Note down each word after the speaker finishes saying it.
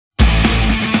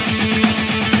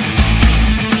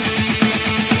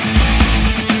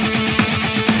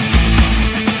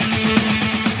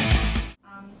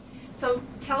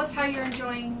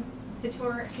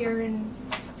tour here in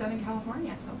Southern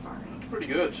California so far? It's pretty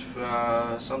good.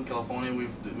 Southern California,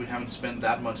 we haven't spent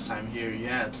that much time here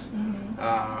yet.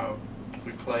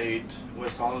 We played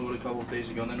West Hollywood a couple of days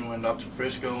ago, and then we went up to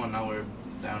Frisco, and now we're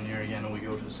down here again, and we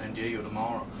go to San Diego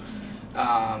tomorrow.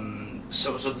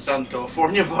 So the Southern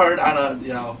California part,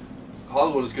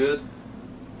 Hollywood is good,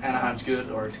 Anaheim's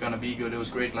good, or it's gonna be good. It was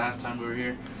great last time we were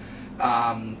here.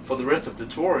 For the rest of the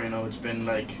tour, it's been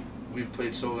like we've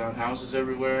played sold out houses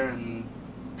everywhere, and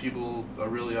people are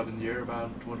really up in the air about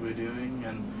what we're doing,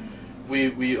 and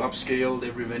we upscaled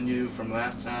every venue from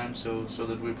last time, so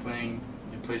that we're playing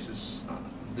in places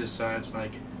this size,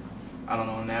 like I don't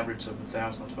know, an average of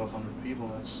 1,000 or 1,200 people.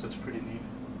 That's pretty neat.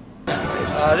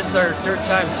 This is our third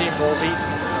time seeing Volbeat.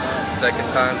 Second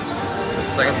time.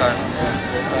 Yeah,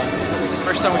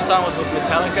 first time we saw him was with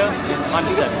Metallica on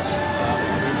the 7th.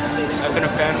 I've been a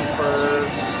fan for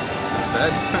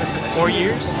 4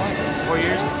 years. 4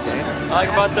 years. I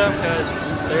like about them because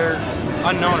they're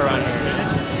unknown around here.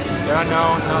 They're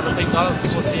unknown. Not a lot of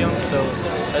people see them, so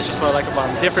that's just what I like about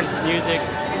them. Different music,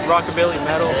 rockabilly,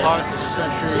 metal, punk,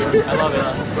 country. I love it.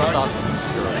 It's awesome.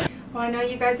 Well, I know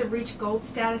you guys have reached gold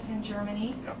status in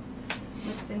Germany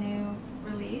with the new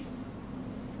release.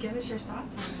 Give us your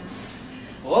thoughts on that.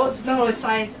 Well, it's no.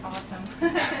 Besides awesome.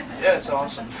 Yeah, it's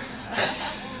awesome.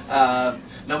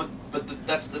 No, but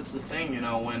that's the thing,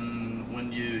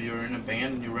 when you're in a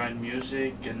band and you write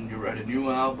music and you write a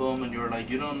new album and you're like,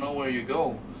 you don't know where you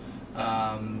go,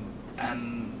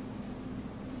 and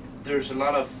there's a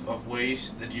lot of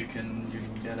ways that you can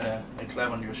get a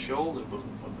clap on your shoulder. But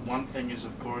one thing is,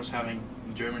 of course, having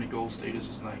in Germany gold status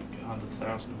is like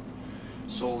 100,000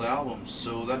 sold albums.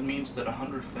 So that means that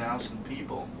 100,000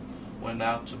 people went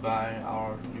out to buy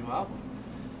our new album,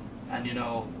 and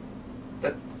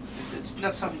that it's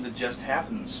not something that just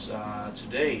happens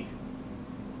today.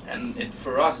 And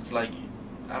for us, it's like,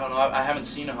 I don't know. I haven't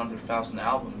seen 100,000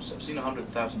 albums. I've seen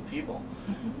 100,000 people.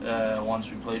 Once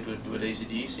we played with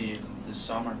AC/DC this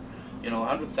summer.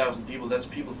 100,000 people. That's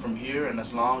people from here and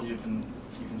as long as you can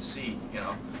see.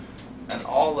 And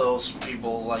all those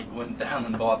people went down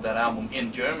and bought that album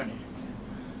in Germany.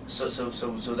 So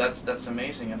that's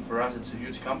amazing. And for us, it's a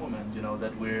huge compliment.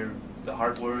 That the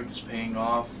hard work is paying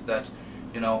off. That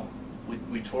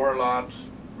we tour a lot.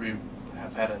 We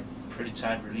have had a pretty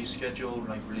tight release schedule.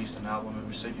 Released an album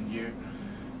every second year.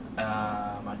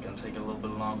 Might gonna take a little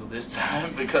bit longer this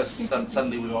time because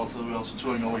suddenly we're also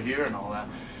touring over here and all that.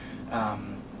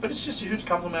 But it's just a huge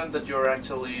compliment that you're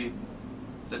actually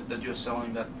that you're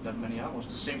selling that many albums.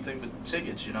 The same thing with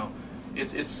tickets.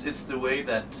 It's the way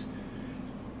that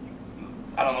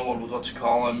I don't know what to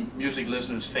call them. Music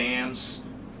listeners, fans,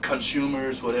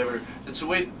 consumers, whatever. It's the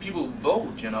way people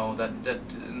vote.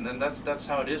 And that's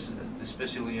how it is,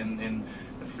 especially in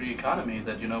a free economy,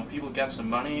 that people get some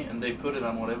money and they put it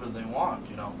on whatever they want.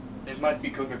 It might be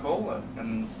Coca-Cola,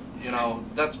 and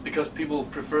that's because people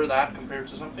prefer that compared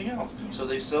to something else, so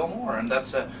they sell more, and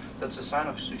that's a sign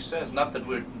of success. Not that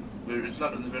we're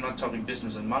not talking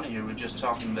business and money here. We're just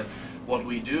talking that what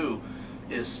we do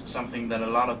is something that a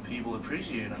lot of people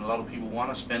appreciate, and a lot of people want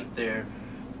to spend their,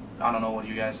 I don't know what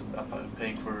you guys are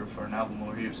paying for an album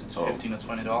over here. It's $15 or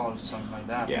 $20 or something like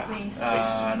that. Yeah.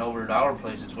 And over at our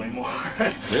place, it's way more.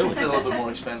 Really? It's a little bit more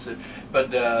expensive.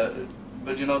 But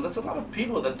that's a lot of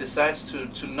people that decides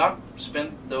to not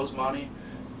spend those money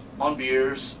on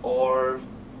beers or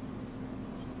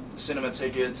cinema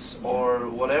tickets or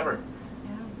whatever,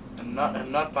 and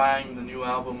not buying the new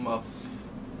album of,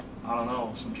 I don't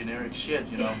know, some generic shit,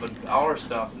 but our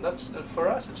stuff. And that's for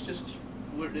us. It's just.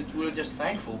 We're just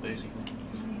thankful, basically.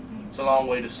 It's a long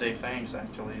way to say thanks,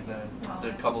 actually.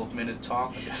 The couple of minute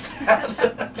talk I just had.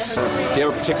 Do you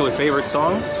have a particular favorite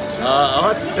song? I'll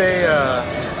have to say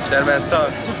Sad Man's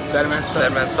Talk. Sad Man's Talk.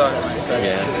 Sad Man's Talk.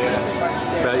 Yeah.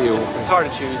 What about you? It's hard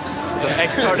to choose.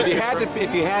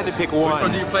 If you had to pick one, which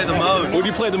one do you play the most? What do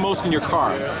you play the most in your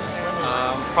car?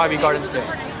 Probably Garden State.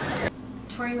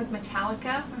 Touring with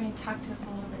Metallica. Talk to us a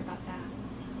little bit about that.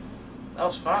 That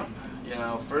was fun.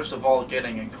 First of all,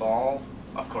 getting a call,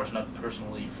 of course not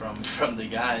personally from the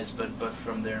guys, but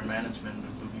from their management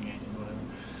or booking agent,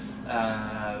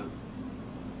 whatever.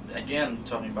 Again,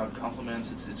 talking about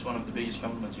compliments, it's one of the biggest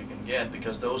compliments you can get,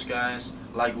 because those guys,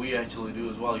 like we actually do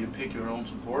as well, you pick your own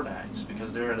support acts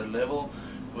because they're at a level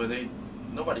where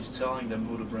nobody's telling them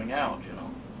who to bring out,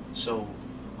 So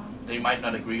they might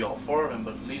not agree all four of them,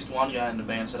 but at least one guy in the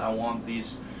band said, I want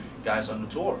these guys on the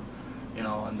tour,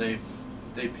 and they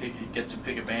get to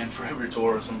pick a band for every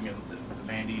tour or something, the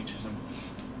band each or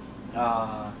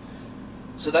something.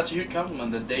 So that's a huge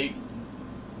compliment that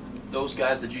those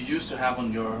guys that you used to have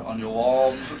on your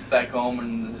wall back home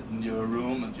in in your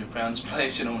room at your parents'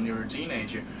 place, you know, when you're a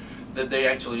teenager, that they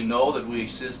actually know that we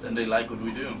exist and they like what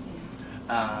we do.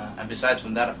 And besides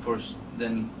from that, of course,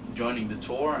 then joining the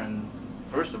tour, and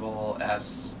first of all,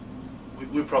 as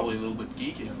we're probably a little bit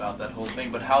geeky about that whole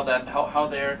thing, but how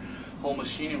their whole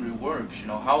machinery works, you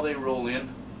know, how they roll in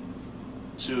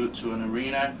to an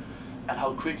arena, and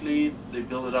how quickly they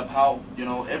build it up, how, you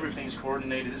know, everything is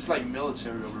coordinated. It's like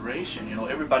military operation, you know,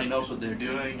 everybody knows what they're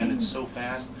doing, and it's so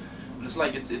fast. And it's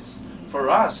like, it's for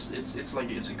us, it's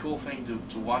like, it's a cool thing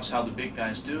to watch how the big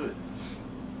guys do it.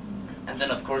 And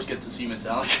then of course get to see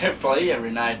Metallica play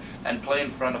every night, and play in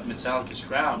front of Metallica's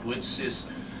crowd, which is,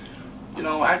 you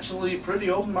know, actually pretty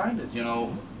open-minded, you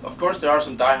know. Of course there are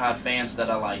some die-hard fans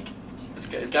that are like,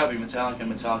 it gotta be Metallica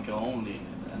and Metallica only.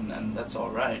 And that's all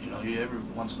right, you know. Every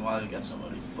once in a while you get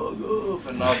somebody fuck off,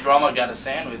 and our drummer got a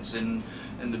sandwich in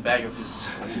the back of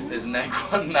his neck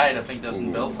one night. I think that was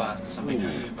in Belfast or something.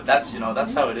 But that's, you know,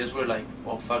 that's how it is. We're like,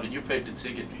 well, fuck it, you paid the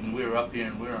ticket, and we're up here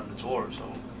and we're on the tour,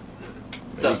 so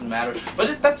it doesn't matter.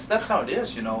 But that's how it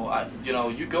is, you know. You know,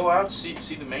 you go out, see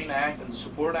the main act and the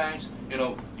support acts. You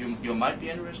know, you might be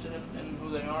interested in who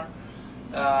they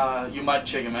are. You might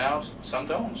check them out. Some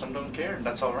don't care. And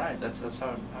that's all right. That's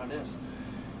how it is.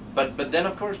 But then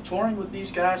of course touring with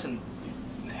these guys and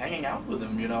hanging out with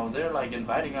them, you know, they're like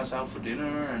inviting us out for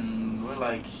dinner, and we're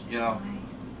like, you know,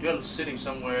 you're sitting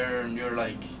somewhere and you're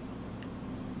like,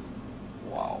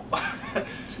 wow.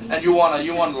 And you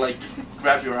wanna like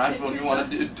grab your iPhone, you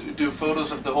wanna do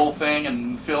photos of the whole thing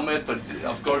and film it, but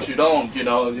of course you don't, you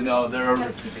know, there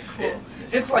are,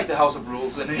 it's like the house of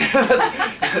rules in here.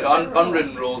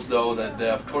 Unwritten rules though, that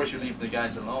of course you leave the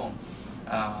guys alone.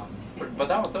 But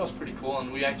that was pretty cool,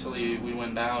 and we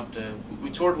went out, we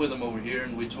toured with them over here,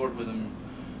 and we toured with them,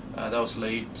 that was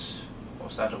late, what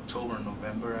was that, October and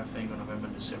November, I think, or November,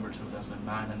 December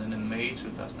 2009, and then in May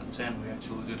 2010 we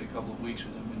actually did a couple of weeks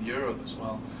with them in Europe as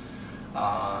well.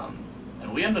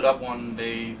 And we ended up one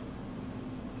day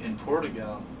in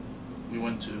Portugal. We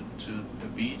went to the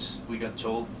beach. We got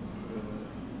told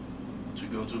to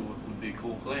go to what would be a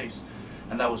cool place,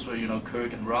 and that was where, you know,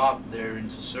 Kirk and Rob, they're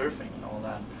into surfing and all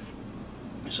that.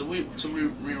 So we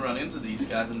run into these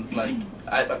guys, and it's like,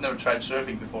 I've never tried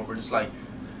surfing before, but it's like,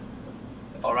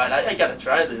 all right, I gotta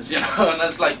try this, you know. And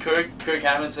that's like Kirk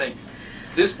Hammond saying,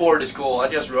 this board is cool, I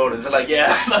just rode it. They're like,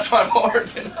 yeah, that's my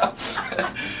board, you know.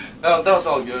 No, that was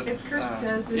all good. If Kirk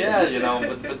says it. Yeah, you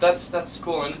know, but that's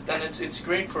cool, and it's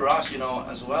great for us, you know,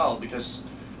 as well, because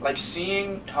like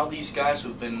seeing how these guys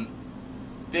who've been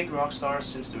big rock stars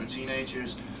since they were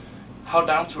teenagers, how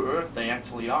down to earth they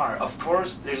actually are. Of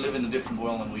course, they live in a different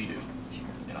world than we do,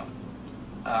 you know.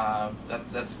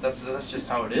 That's just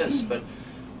how it is.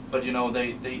 But you know,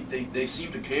 they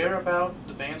seem to care about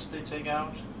the bands they take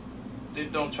out. They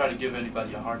don't try to give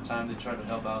anybody a hard time. They try to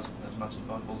help out as much as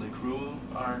possible. The crew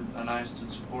are nice to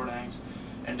the support acts,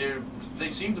 and they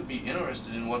seem to be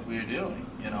interested in what we're doing,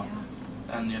 you know.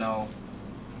 Yeah. And you know,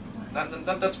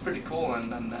 that's pretty cool,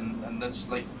 and that's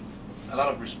like a lot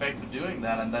of respect for doing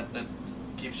that, and that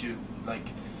keeps you like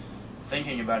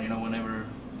thinking about, you know, whenever,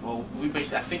 well, I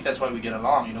think that's why we get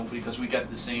along, you know, because we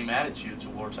got the same attitude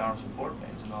towards our support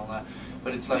bands and all that.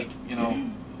 But it's like, you know,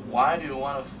 why do you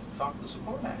want to fuck the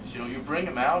support acts? You know, you bring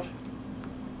them out,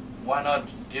 why not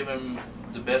give them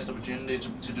the best opportunity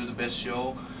to do the best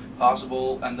show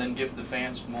possible, and then give the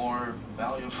fans more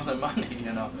value for their money,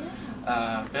 you know.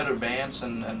 Better bands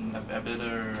and a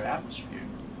better atmosphere.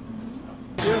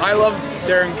 I love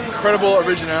their incredible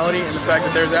originality and the fact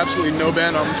that there's absolutely no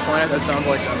band on this planet that sounds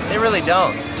like them. They really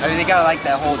don't. I mean, they got like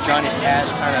that whole Johnny Cash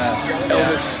kind of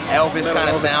Elvis kind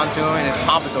of sound to him, and his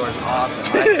pompadour is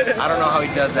awesome. I don't know how he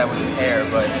does that with his hair,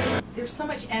 but there's so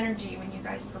much energy when you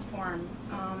guys perform.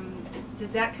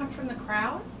 Does that come from the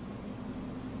crowd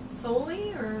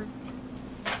solely, or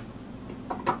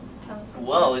tell us?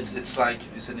 Well, it's like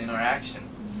it's an interaction.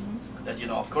 That, you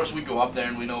know, of course we go up there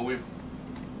and we know we've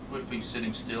been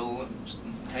sitting still and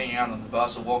hanging out on the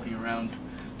bus or walking around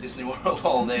Disney World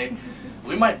all day.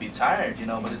 We might be tired, you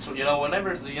know, but it's, you know,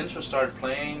 whenever the intro start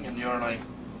playing and you're like,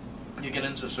 you get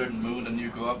into a certain mood and you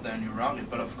go up there and you rock it.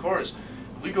 But of course,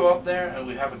 if we go up there and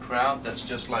we have a crowd that's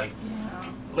just like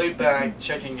laid back,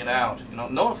 checking it out, you know,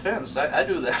 no offense, I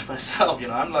do that myself, you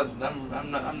know. I'm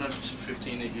not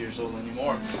 15 years old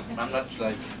anymore. I'm not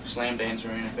like slam dancer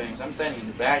or anything. So I'm standing in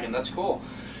the back, and that's cool.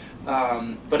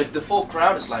 But if the full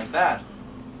crowd is like that,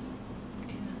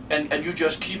 and you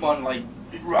just keep on like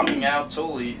rocking out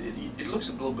totally, it looks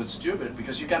a little bit stupid,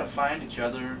 because you gotta find each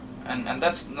other, and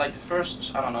that's like the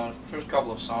first, I don't know, first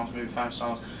couple of songs, maybe 5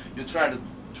 songs, you try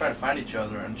to find each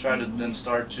other and try to then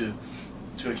start to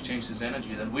to exchange this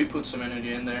energy. That we put some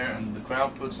energy in there, and the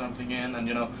crowd puts something in, and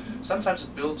you know, sometimes it's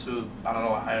built to, I don't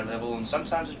know, a higher level, and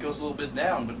sometimes it goes a little bit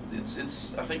down. But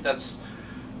it's I think that's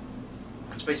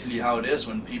basically how it is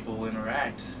when people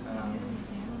interact.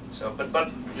 So,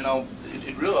 but you know,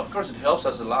 it really, of course, it helps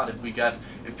us a lot if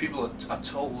people are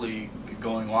totally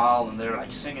going wild and they're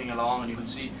like singing along, and you can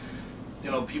see,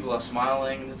 you know, people are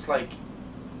smiling. It's like,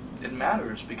 it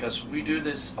matters, because we do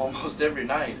this almost every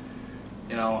night,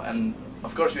 you know, and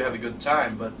of course we have a good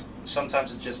time, but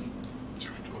sometimes it's just,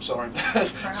 oh, sorry,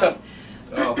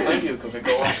 oh, thank you,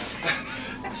 Coca-Cola.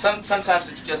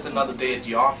 Sometimes it's just another day at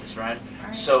the office, right?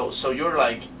 So you're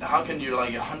like, how can you,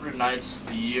 like 100 nights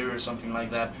a year or something like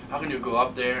that, how can you go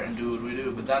up there and do what we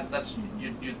do? But that's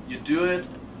you do it,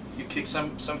 you kick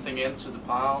something into the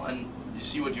pile, and you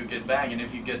see what you get back, and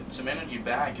if you get some energy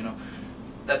back, you know,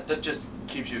 that just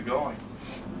keeps you going.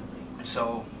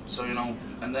 So you know,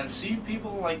 and then see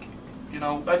people like, you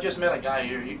know, I just met a guy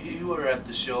here. You were at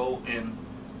the show in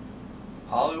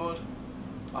Hollywood.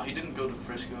 Oh, he didn't go to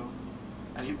Frisco,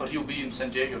 but he'll be in San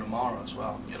Diego tomorrow as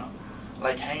well. You know,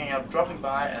 like hanging out, dropping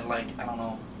by at like, I don't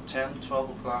know, 10, 12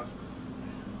 o'clock,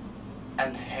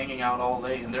 and hanging out all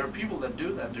day. And there are people that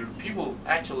do that. There are people,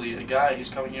 actually, a guy, he's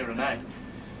coming here tonight,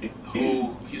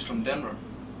 he's from Denver,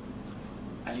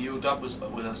 and he hooked up with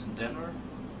us in Denver.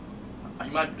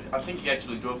 I think he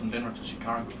actually drove from Denver to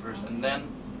Chicago first, and then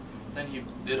he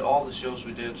did all the shows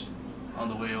we did on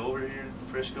the way over here,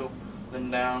 Frisco, then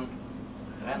down,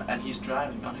 and he's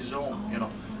driving on his own, you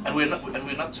know. And we're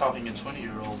not talking a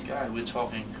 20-year-old guy. We're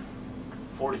talking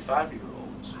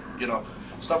 45-year-olds, you know,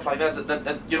 stuff like that.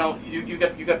 That you know, you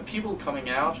got people coming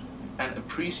out and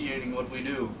appreciating what we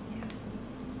do.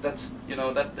 That's, you know,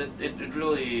 it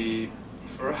really,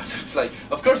 for us, it's like,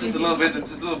 of course it's a little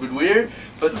bit weird,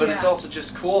 but it's also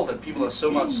just cool that people are so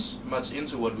much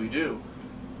into what we do,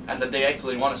 and that they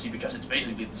actually want to see, because it's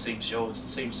basically the same show, it's the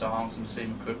same songs and the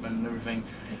same equipment and everything,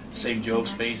 same jokes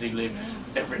basically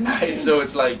every night. So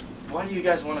it's like, why do you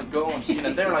guys want to go and see it?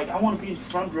 And they're like, I want to be in the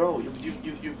front row.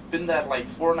 You've been that like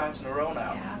 4 nights in a row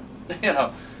now, you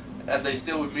know. And they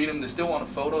still would meet them. They still want a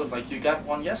photo. Like, you got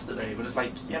one yesterday, but it's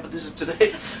like, yeah, but this is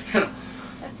today, you know.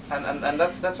 And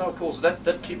that's how cool. So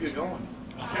that keep you going.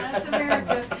 Oh, that's a very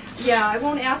good. Yeah, I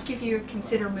won't ask you if you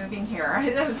consider moving here.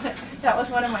 That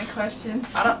was one of my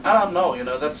questions. I don't know. You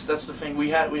know, that's the thing. We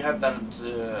had that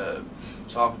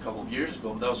talk a couple of years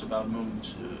ago. But that was about moving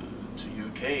to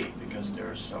UK, because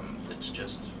there's some. It's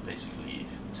just basically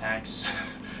tax.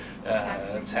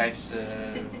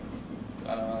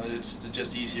 It's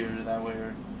just easier that way,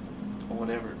 or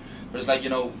whatever. But it's like, you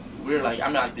know, we're like,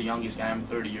 I'm like the youngest guy. I'm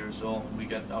 30 years old. We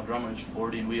got our drummer is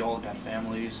 40, and we all got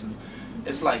families, and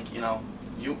it's like, you know,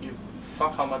 you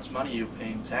fuck how much money you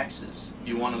pay in taxes.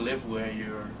 You want to live where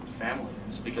your family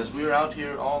is, because we're out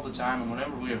here all the time, and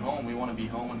whenever we're home, we want to be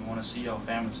home and we want to see our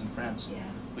families and friends.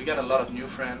 Yes. We got a lot of new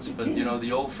friends, but you know,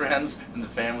 the old friends and the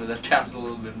family, that counts a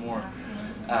little bit more.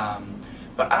 Absolutely.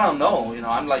 But I don't know, you know,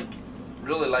 I'm like,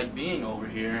 really like being over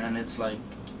here, and it's like,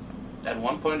 at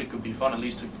one point it could be fun, at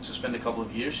least to spend a couple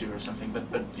of years here or something,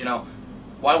 but you know,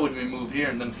 why would we move here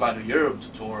and then fly to Europe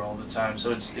to tour all the time?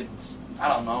 So it's I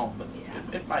don't know, but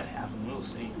it might happen, we'll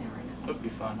see. It could be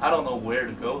fun. I don't know where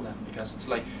to go then, because it's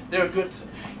like, there are good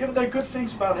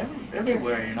things about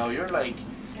everywhere, you know. You're like,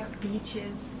 got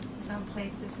beaches, some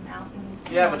places, mountains.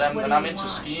 Yeah, but I'm into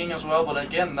skiing as well, but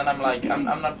again, then I'm like, I'm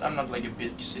not like a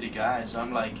big city guy, so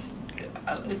I'm like,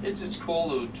 it's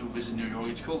cool to visit New York,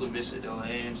 it's cool to visit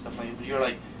LA and stuff like that, but you're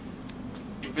like,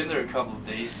 you've been there a couple of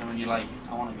days, and you're like,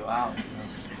 I want to go out, you know?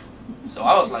 So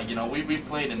I was like, you know, we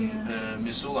played in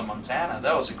Missoula, Montana.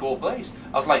 That was a cool place.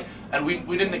 I was like, and we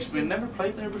never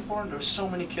played there before, and there were so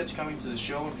many kids coming to the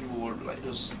show, and people were like, it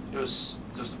was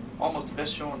almost the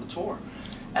best show on the tour.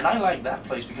 And I like that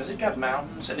place because it got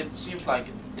mountains, and it seems like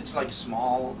it's like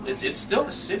small. It's still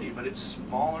a city, but it's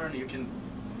smaller, and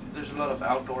there's a lot of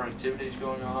outdoor activities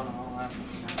going on and all that.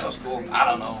 That was cool. I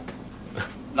don't know.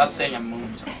 Not saying I'm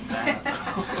moving to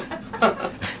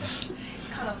Montana.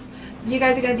 You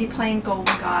guys are going to be playing Golden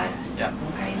Gods. Yeah.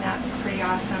 I mean, that's pretty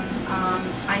awesome.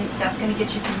 That's going to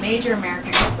get you some major American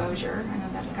exposure. I know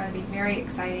that's got to be very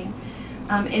exciting.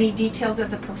 Any details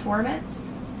of the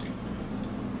performance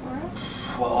for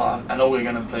us? Well, I know we're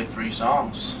going to play 3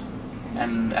 songs.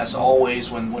 And as always,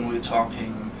 when we're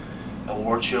talking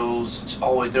award shows, they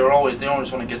always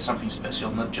want to get something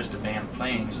special, not just the band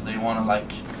playing. So they want to,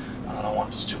 like, I don't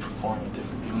want us to perform with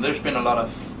different people. There's been a lot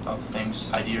of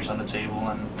things, ideas on the table,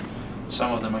 and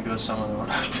some of them are good, some of them are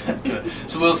not that good.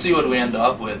 So we'll see what we end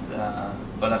up with.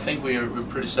 But I think we're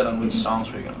pretty set on which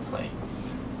songs we're going to play.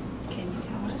 Can you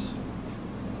tell us?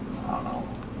 I don't know.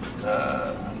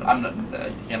 I'm not,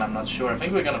 again, I'm not sure. I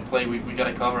think we're gonna play. We got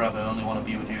a cover of "I Only Want to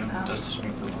Be with You," just to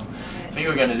Springfield. I think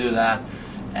we're gonna do that,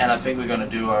 and I think we're gonna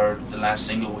do the last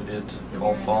single we did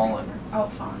called "Fallen." Oh,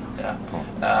 Fallen. Okay.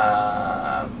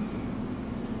 Yeah.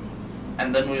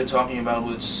 And then we were talking about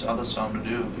which other song to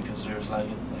do because there's like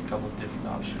a couple of different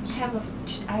options. I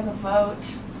have a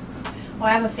vote. Well,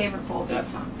 I have a favorite Volbeat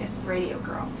song. It's "Radio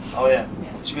Girl." Oh yeah,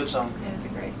 it's a good song. It is a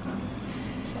great song.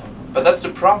 But that's the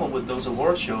problem with those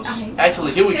award shows.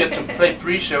 Actually, here we get to play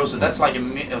 3 shows, so that's like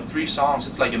 3 songs.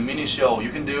 It's like a mini show. You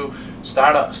can do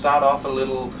start off a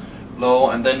little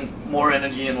low and then more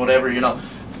energy and whatever, you know.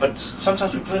 But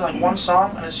sometimes we play like 1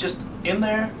 song and it's just in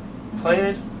there, play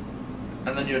it,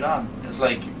 and then you're done. It's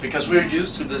like because we're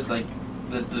used to this like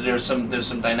there's some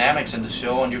dynamics in the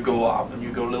show, and you go up and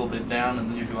you go a little bit down and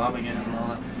then you go up again and all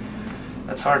that.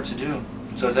 That's hard to do.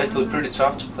 So it's actually pretty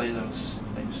tough to play those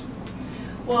things.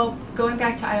 Well, going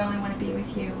back to "I Only Want to Be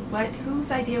with You,"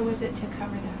 whose idea was it to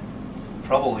cover that?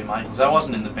 Probably Michael's. I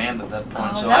wasn't in the band at that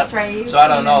point, Oh, so that's right. So I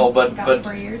don't know, but about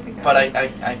 4 years ago. But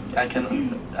I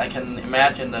can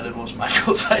imagine that it was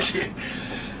Michael's idea.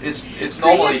 It's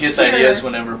normally his obscure. ideas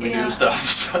whenever we do stuff.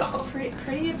 So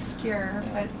pretty obscure,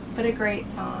 but a great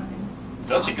song. And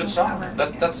that's a good song. cover.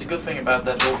 That's the good thing about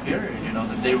that whole period, you know,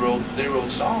 that they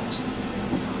wrote songs.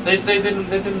 They didn't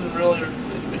really.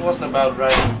 It wasn't about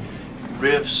writing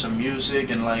riffs and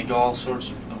music and like all sorts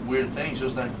of weird things. It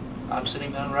was like I'm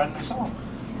sitting down writing a song,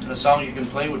 and a song you can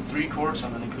play with 3 chords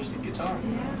on an acoustic guitar.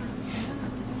 Yeah,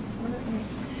 absolutely.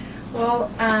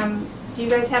 Well, do you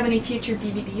guys have any future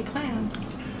DVD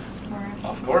plans for us?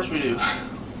 Of course we do.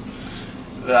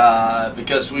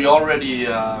 Because we already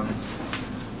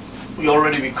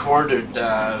recorded.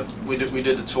 We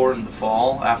did a tour in the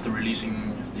fall after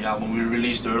releasing the album. We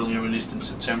released in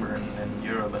September in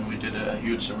Europe, and we did a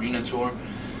huge arena tour.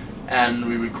 And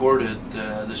we recorded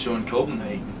the show in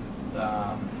Copenhagen,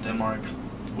 Denmark,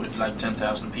 with like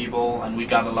 10,000 people, and we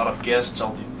got a lot of guests.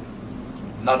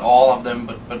 Not all of them,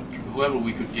 but whoever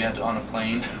we could get on a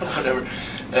plane, whatever,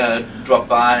 dropped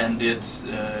by and did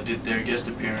their guest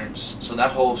appearance. So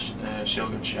that whole show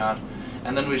got shot,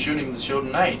 and then we're shooting the show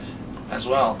tonight as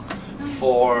well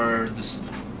for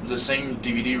the same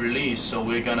DVD release. So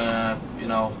we're gonna, you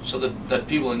know, so that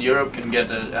people in Europe can get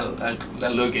a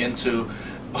look into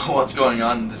what's going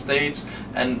on in the States,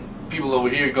 and people over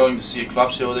here going to see a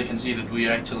club show, they can see that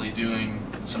we're actually doing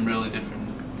some really different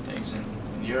things in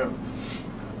Europe.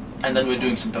 And then we're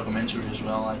doing some documentary as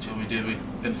well. Actually,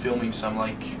 we've been filming some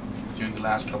like during the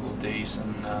last couple of days,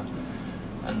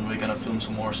 and we're gonna film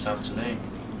some more stuff today.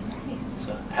 Nice.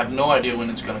 So I have no idea when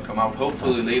it's gonna come out.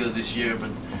 Hopefully later this year,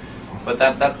 but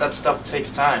that stuff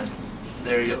takes time.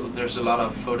 There's a lot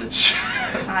of footage.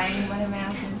 I would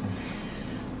imagine.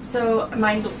 So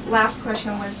my last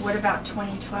question was, what about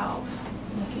 2012?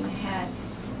 Looking ahead.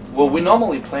 Well, we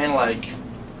normally plan like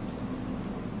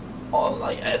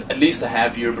at least a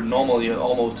half year, but normally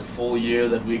almost a full year,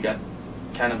 that we got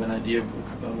kind of an idea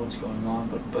about what's going on.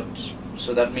 But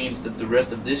so that means that the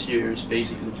rest of this year is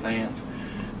basically planned,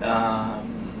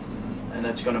 and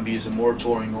that's going to be some more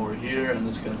touring over here, and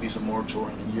there's going to be some more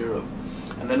touring in Europe,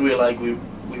 and then we're like we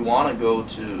want to go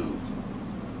to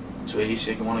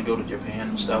Asia, we want to go to Japan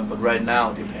and stuff. But right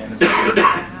now Japan is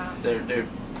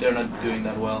they're not doing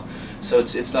that well, so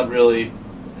it's not really.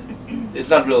 It's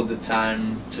not really the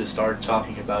time to start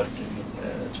talking about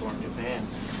touring Japan.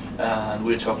 And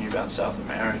we're talking about South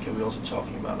America. We're also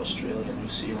talking about Australia, New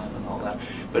Zealand, and all that.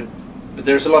 But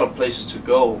there's a lot of places to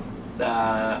go.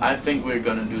 I think we're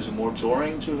going to do some more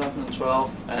touring in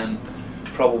 2012, and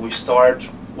probably start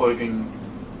working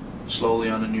slowly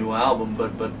on a new album.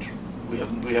 But we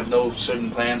have no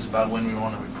certain plans about when we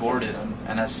want to record it.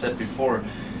 And as said before.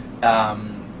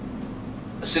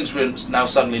 Since we're now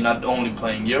suddenly not only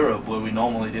playing Europe, where we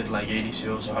normally did like 80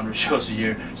 shows, 100 shows a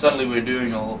year, suddenly we're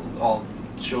doing all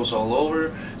shows all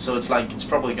over. So it's like it's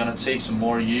probably gonna take some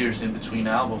more years in between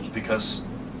albums because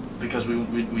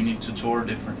we need to tour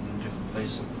different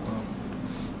places of the world.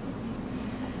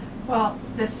 Well,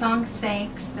 the song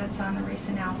 "Thanks" that's on the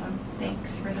recent album.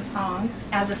 Thanks for the song.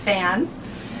 As a fan,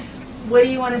 what do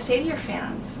you want to say to your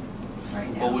fans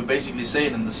right now? Well, we basically say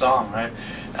it in the song, right?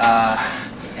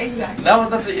 Exactly. No,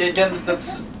 that's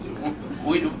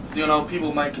we. You know,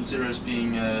 people might consider us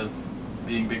being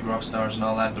big rock stars and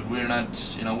all that, but we're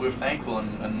not. You know, we're thankful,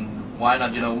 and why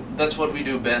not? You know, that's what we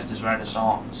do best, is write a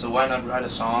song. So why not write a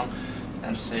song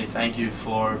and say thank you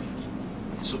for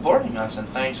supporting us, and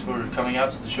thanks for coming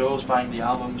out to the shows, buying the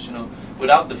albums. You know,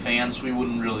 without the fans, we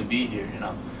wouldn't really be here. You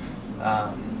know,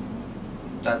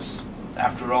 that's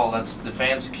after all, that's the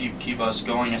fans keep us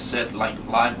going. As said, like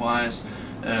live-wise.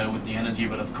 with the energy.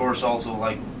 But of course, also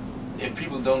like if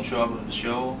people don't show up at the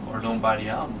show or don't buy the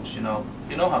albums, you know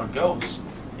how it goes.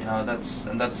 You know, that's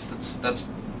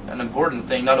an important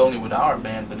thing, not only with our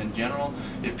band but in general.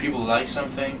 If people like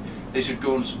something, they should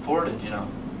go and support it. You know,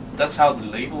 that's how the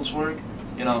labels work.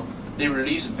 You know, they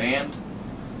release a band.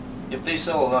 If they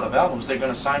sell a lot of albums, they're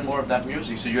gonna sign more of that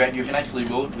music. So you can actually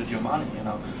vote with your money. You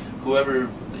know, whoever,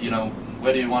 you know,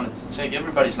 whether you want to take.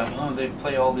 Everybody's like, oh, they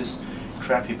play all this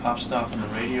crappy pop stuff on the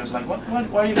radio. It's like,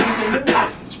 why do you think they do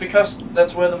it? It's because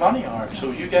that's where the money are. So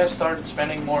if you guys started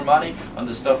spending more money on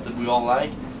the stuff that we all like,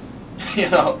 you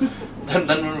know, then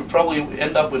we'll probably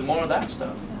end up with more of that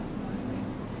stuff.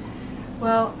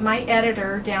 Well, my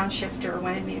editor, Downshifter,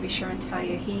 wanted me to be sure and tell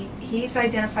you he's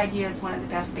identified you as one of the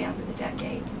best bands of the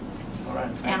decade. All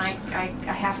right, And thanks.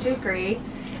 I have to agree.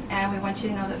 And we want you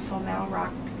to know that Full Metal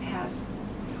Rock has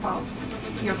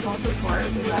your full support.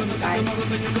 We love you guys. We want to